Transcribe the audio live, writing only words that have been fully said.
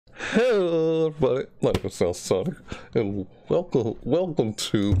Hello everybody, my name is Alsonic, and welcome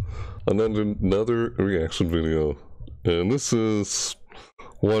to another reaction video. And this is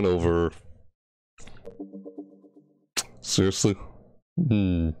one over... Seriously?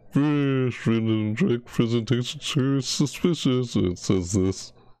 Direct presentation sure is suspicious, it says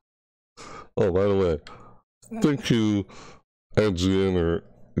this. Oh, by the way, thank you, IGN or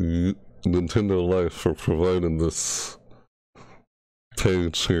Nintendo Life, for providing this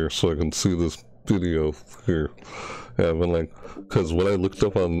page here so I can see this video here. Yeah, but like, because when I looked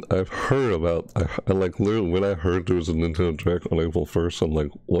up on, I've heard about, I like literally when I heard there was a Nintendo Direct on April 1st, I'm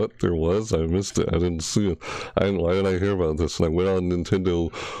like, what? There was? I missed it. I didn't see it. Why did I hear about this? And I went on Nintendo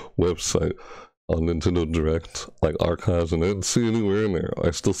website, on Nintendo Direct, like archives, and I didn't see anywhere in there.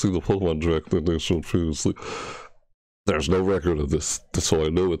 I still see the Pokemon Direct that they showed previously. There's no record of this, so I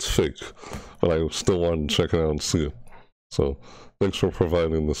know it's fake, but I still wanted to check it out and see it. So, thanks for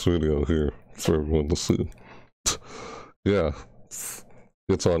providing this video here for everyone to see. Yeah,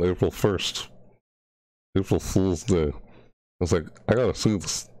 it's on April 1st. April Fool's Day. I was like, I gotta see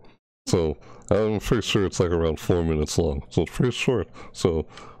this. So, I'm pretty sure it's like around 4 minutes long. So it's pretty short. So,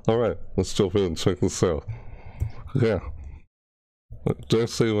 alright, let's jump in and check this out. Yeah. Did I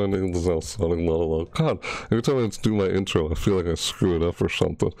say my name is Alsonic blah blah blah? God, every time I do my intro, I feel like I screw it up or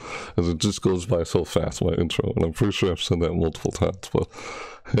something, as it just goes by so fast, my intro, and I'm pretty sure I've said that multiple times, but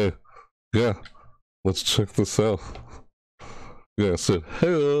hey, yeah, let's check this out. Yeah, I said,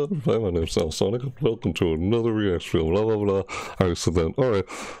 hey, my name's Alsonic, welcome to another reaction video, blah blah blah. I already said that. Alright,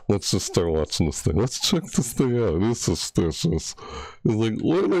 let's just start watching this thing. Let's check this thing out. It's suspicious. It's like,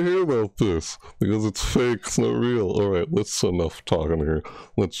 why did I hear about this? Because it's fake, it's not real. Alright, let's enough talking here.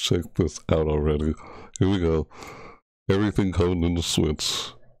 Let's check this out already. Here we go. Everything coming in the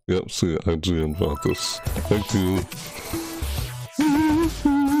Switch. Yep, see, IGN about this. Thank you.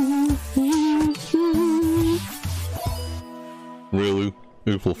 Really?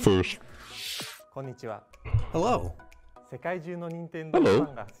 April 1st. Hello. Hello.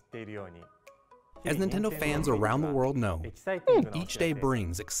 As Nintendo fans around the world know, each day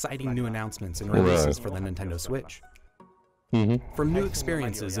brings exciting new announcements and releases for the Nintendo Switch. From new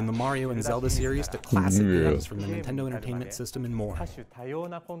experiences in the Mario and Zelda series to classic games from the Nintendo Entertainment System and more.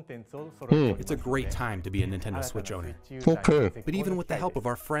 It's a great time to be a Nintendo Switch owner. Okay. But even with the help of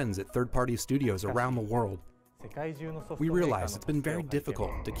our friends at third-party studios around the world, we realize it's been very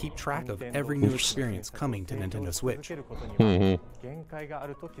difficult to keep track of every new experience coming to Nintendo Switch.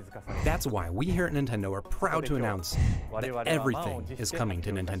 That's why we here at Nintendo are proud to announce that everything is coming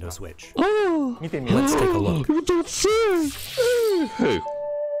to Nintendo Switch. Let's take a look. Hey,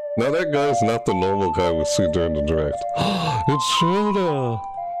 now that guy's not the normal guy we see during the Direct. It's Zelda!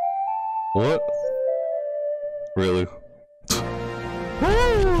 What? Really?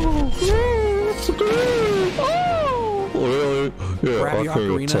 Really? Yeah, Grab your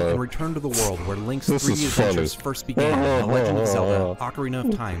Ocarina and return to the world where Link's 3D adventures first began in The Legend of Zelda Ocarina of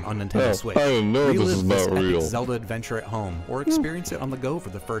Time on Nintendo Switch. I know Relive this is not epic real. Zelda adventure at home, or experience it on the go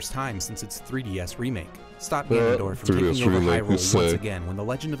for the first time since its 3DS remake. Stop Ganondorf from taking over Hyrule once again when The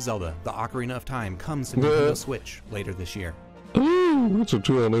Legend of Zelda, The Ocarina of Time comes to Nintendo Switch later this year. Ooh, it's a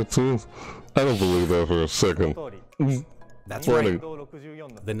 2018. I don't believe that for a second. That's right.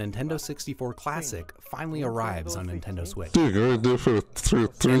 The Nintendo 64 Classic finally arrives on Nintendo Switch. Dude, you're right there for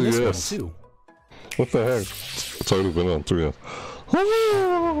 3DS. And this one too. What the heck? It's already been on 3DS.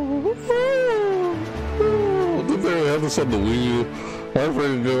 Did they have this on the Wii U? I'm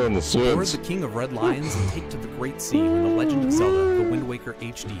ready to go on the Switch. Board the King of Red Lions and take to the Great Sea when The Legend of Zelda, The Wind Waker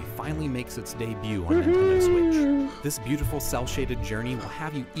HD finally makes its debut on Nintendo Switch. This beautiful cel-shaded journey will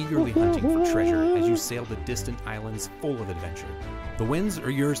have you eagerly hunting for treasure as you sail the distant islands full of adventure. The winds are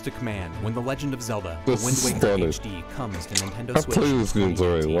yours to command when The Legend of Zelda, The Wind Waker HD comes to Nintendo Switch. I've played these games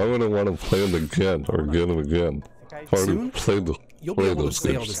already. Why would I want to play them again or again and again? I've already played you'll be able to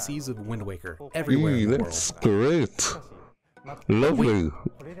sail the seas of Wind Waker everywhere in the world. That's great. Lovely.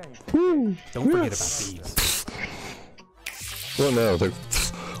 Don't forget about these. Well, now, like,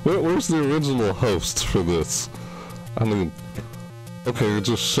 where's the original host for this? I mean, okay, you're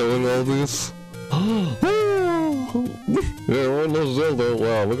just showing all these? Yeah, we're on those Zelda.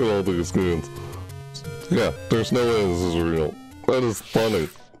 Wow, look at all these games. Yeah, there's no way this is real. That is funny.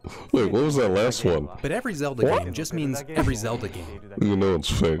 Wait, what was that last one? But every Zelda game just means every Zelda game. You know it's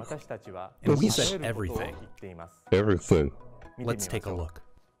fake. And we said everything. Everything. Let's take a look.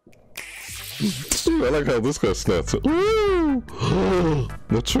 I like how this guy snaps it.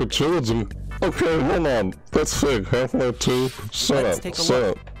 Mature trilogy. Okay, hold on. That's fake. Half-Life 2. Shut up.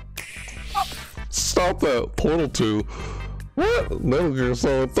 Stop that. Portal 2. What? Metal Gear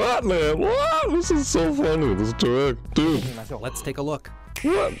Solid Thought, man. What? This is so funny. This direct, dude. Let's take a look.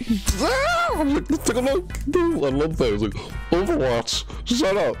 What? Let's take a look. Dude, I love that. It's like, Overwatch.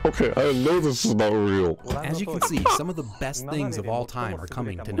 Shut up. Okay, I know this is not real. As you can see, some of the best things of all time are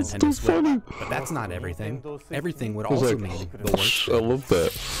coming to Nintendo Switch. Funny. But that's not everything. Everything would also make the worst. I love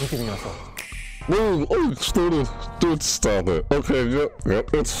that. Whoa, oh, exploded. Dude, stop it. Okay, yep,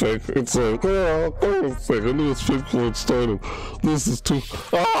 it's fake. It's like, oh, it's fake. I knew it's fake before it started. This is too.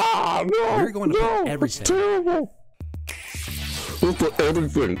 Ah, no! We're going to put everything. It's terrible. We'll put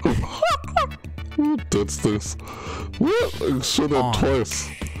everything. That's this. What? I said that twice.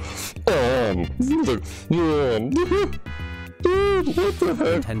 Like, dude, what the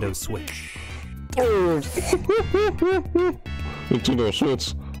heck? Nintendo Switch. Oh. Nintendo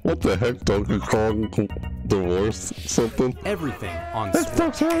Switch. What the heck, Donkey Kong divorce something? Everything on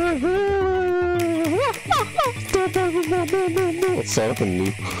Switch. Sonic and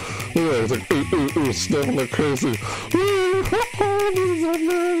me. Yeah, it's like, ooh, snapping like crazy.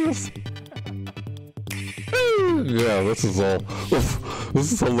 Yeah, this is all.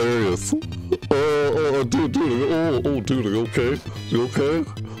 This is hilarious. Dude, dude, are you okay? You okay?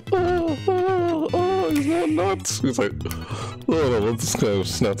 He's going nuts. He's like, oh, no, let this guy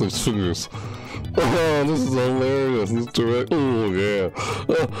snap his fingers. Oh, this is hilarious. This direct. Oh, yeah.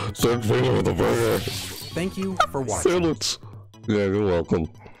 Dark Vader with the burger. Thank you for watching. Sandwich. Yeah, you're welcome.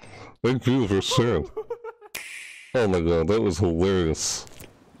 Thank you for sharing. Oh my god, that was hilarious.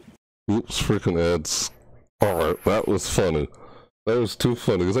 Oops, freaking ads. Alright, that was funny. That was too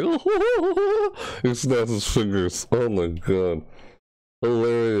funny. He's like, oh, he snapped his fingers. Oh my god.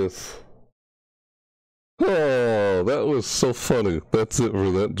 Hilarious. Oh, that was so funny. That's it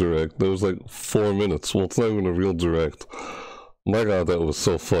for that direct. That was like 4 minutes. Well, it's not even a real direct. My god, that was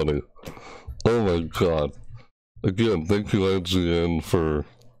so funny. Oh my god. Again, thank you IGN for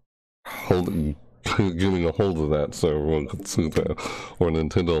getting a hold of that so everyone could see that. Or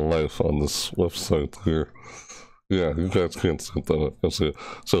Nintendo Life on this website here. Yeah, you guys can't see that.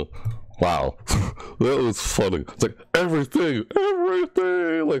 So, wow. That was funny. It's like, everything!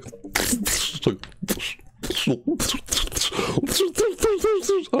 Like,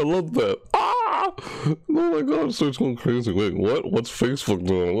 I love that. Ah! Oh my god, it starts going crazy. Wait, what? What's Facebook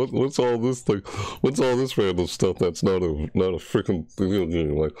doing? What's all this like? What's all this random stuff that's not a freaking video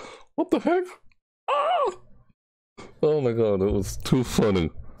game? Like, what the heck? Ah! Oh my god, it was too funny.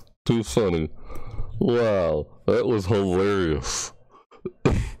 Too funny. Wow, that was hilarious.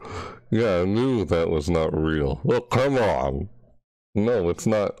 Yeah, I knew that was not real. Well, come on. No, it's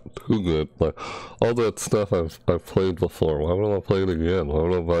not too good. Like, all that stuff I've played before. Why would I play it again? Why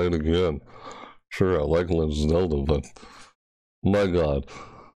would I buy it again? Sure, I like Legend of Zelda, but my god,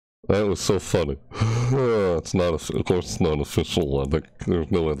 that was so funny. It's not, of course, it's not official. Like,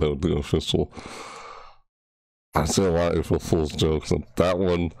 there's no way that would be official. I see a lot of April Fool's jokes, and that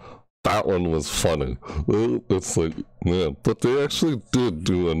one was funny. It's like, yeah, but they actually did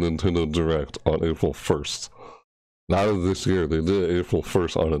do a Nintendo Direct on April 1st. Not of this year, they did April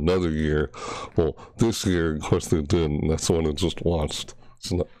 1st on another year. Well, this year, of course they didn't, and that's the one I just watched.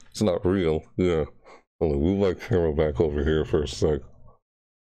 It's not real, yeah. Hold on, move my camera back over here for a sec.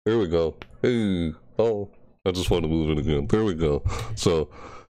 There we go. Hey, oh, I just wanted to move it again. There we go. So,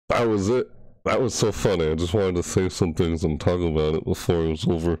 that was it. That was so funny. I just wanted to say some things and talk about it before it was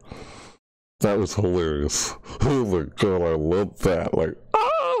over. That was hilarious. Oh my god, I love that. Like,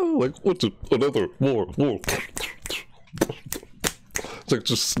 like, what's it? Another, more. It's like,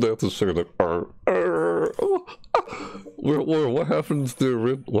 just snap this finger, like, what happened to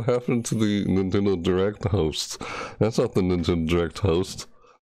the Nintendo Direct host? That's not the Nintendo Direct host.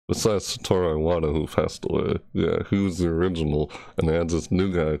 Besides Satoru Iwata, who passed away. Yeah, he was the original, and they had this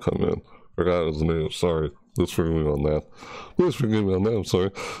new guy come in. Forgot his name, sorry. Please forgive me on that. Please forgive me on that, I'm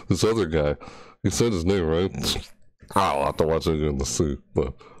sorry. This other guy, he said his name, right? I'll have to watch it again to see,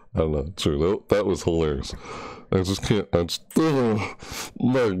 but I don't know. True, that was hilarious. I just can't, oh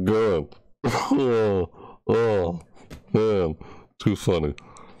my god. Oh, man, too funny.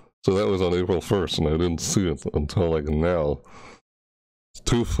 So that was on April 1st, and I didn't see it until like now. It's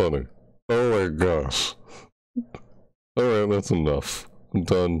too funny. Oh my gosh. Alright, that's enough. I'm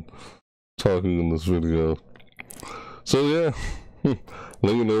done talking in this video. So yeah,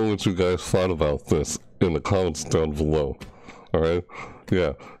 let me know what you guys thought about this in the comments down below. Alright?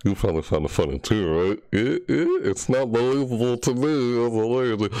 Yeah, you probably found it funny too, right? It's not believable to me. It was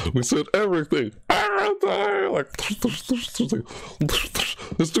hilarious. We said everything! Everything! Like,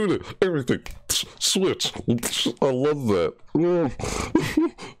 let's do it! Everything! Switch! I love that.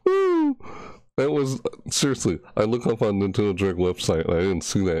 It was, seriously, I look up on Nintendo Direct website and I didn't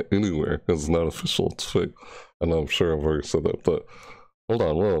see that anywhere. It's not official, it's fake. And I'm sure I've already said that, but hold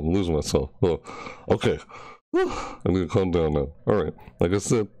on, whoa, I'm losing myself. Whoa. Okay. I need to calm down now. Alright, like I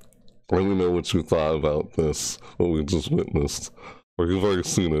said, let me know what you thought about this, what we just witnessed. Or you've already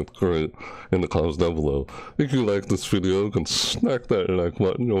seen it, right, in the comments down below. If you like this video, you can smack that like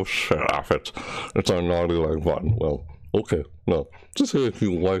button. You'll shut off it. It's our naughty like button. Well, okay, no. Just hit if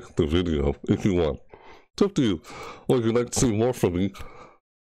you like the video, if you want. It's up to you. Or if you'd like to see more from me,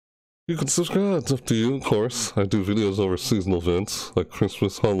 you can subscribe. It's up to you, of course. I do videos over seasonal events, like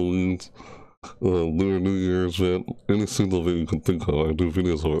Christmas, Halloween, Lunar New Year's event, any single event you can think of. I do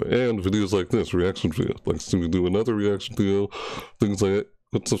videos over it. And videos like this, reaction videos. Like, see me do another reaction video, things like that.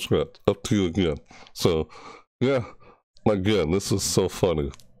 But subscribe. Up to you again. So, yeah. Again, this is so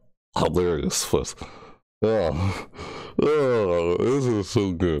funny. Hilarious. But, this is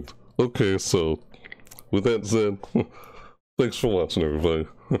so good. Okay, so, with that said, thanks for watching, everybody.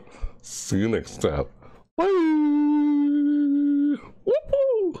 See you next time. Bye!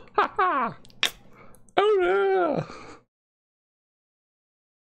 Woohoo! Ha ha! Oh yeah!